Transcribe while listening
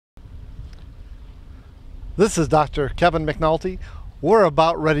This is Dr. Kevin McNulty. We're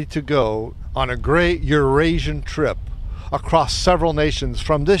about ready to go on a great Eurasian trip across several nations.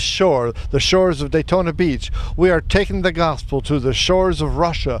 From this shore, the shores of Daytona Beach, we are taking the gospel to the shores of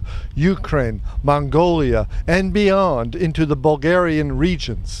Russia, Ukraine, Mongolia, and beyond into the Bulgarian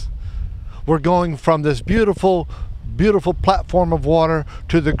regions. We're going from this beautiful, beautiful platform of water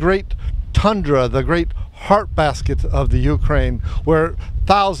to the great tundra, the great heart basket of the Ukraine, where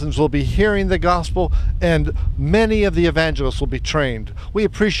thousands will be hearing the gospel and many of the evangelists will be trained. We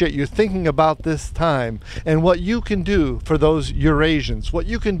appreciate you thinking about this time and what you can do for those Eurasians, what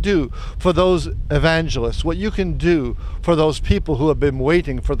you can do for those evangelists, what you can do for those people who have been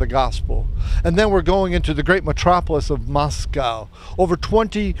waiting for the gospel. And then we're going into the great metropolis of Moscow. Over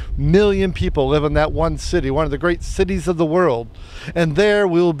 20 million people live in that one city, one of the great cities of the world. And there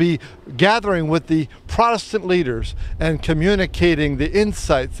we'll be gathering with the Protestant leaders and communicating the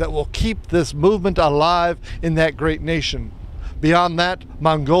insights that will keep this movement alive in that great nation. Beyond that,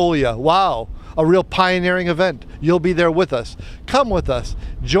 Mongolia. Wow, a real pioneering event. You'll be there with us. Come with us.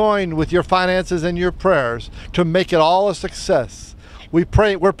 Join with your finances and your prayers to make it all a success. We're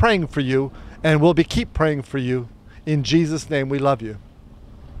praying for you, and we'll keep praying for you. In Jesus' name, we love you.